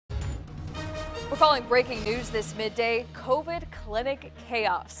We're following breaking news this midday, COVID clinic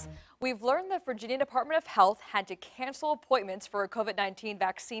chaos. We've learned the Virginia Department of Health had to cancel appointments for a COVID-19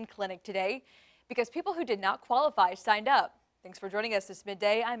 vaccine clinic today because people who did not qualify signed up. Thanks for joining us this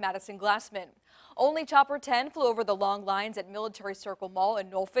midday. I'm Madison Glassman. Only Chopper 10 flew over the long lines at Military Circle Mall in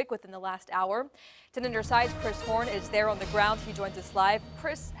Norfolk within the last hour. 10 on your side, Chris HORNE is there on the ground. He joins us live.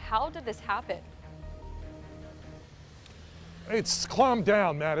 Chris, how did this happen? It's calmed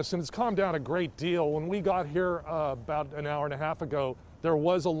down, Madison. It's calmed down a great deal. When we got here about an hour and a half ago, there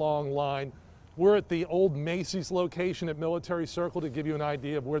was a long line. We're at the old Macy's location at Military Circle to give you an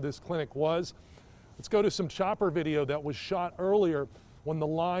idea of where this clinic was. Let's go to some chopper video that was shot earlier when the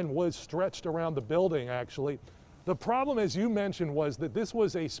line was stretched around the building, actually. The problem, as you mentioned, was that this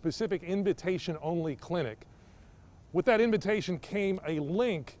was a specific invitation-only clinic. With that invitation came a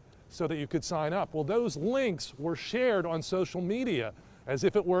link so that you could sign up. Well, those links were shared on social media as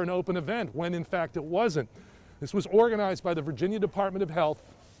if it were an open event, when in fact it wasn't. This was organized by the Virginia Department of Health.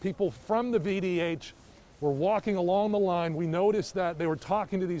 People from the VDH were walking along the line. We noticed that they were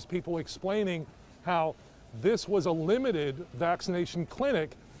talking to these people, explaining how this was a limited vaccination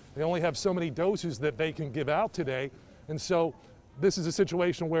clinic. They only have so many doses that they can give out today. And so this is a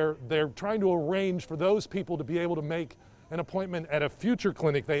situation where they're trying to arrange for those people to be able to make an appointment at a future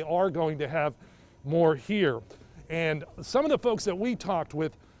clinic. They are going to have more here. And some of the folks that we talked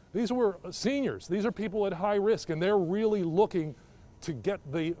with, these were seniors. These are people at high risk, and they're really looking to get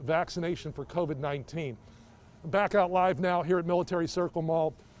the vaccination for COVID-19. Back out live now here at Military Circle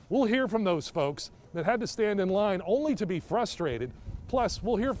Mall. We'll hear from those folks that had to stand in line only to be frustrated. Plus,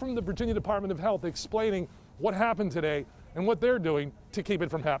 we'll hear from the Virginia Department of Health explaining what happened today and what they're doing to keep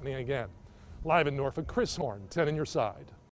it from happening again. Live in Norfolk, Chris HORNE, 10 on your side.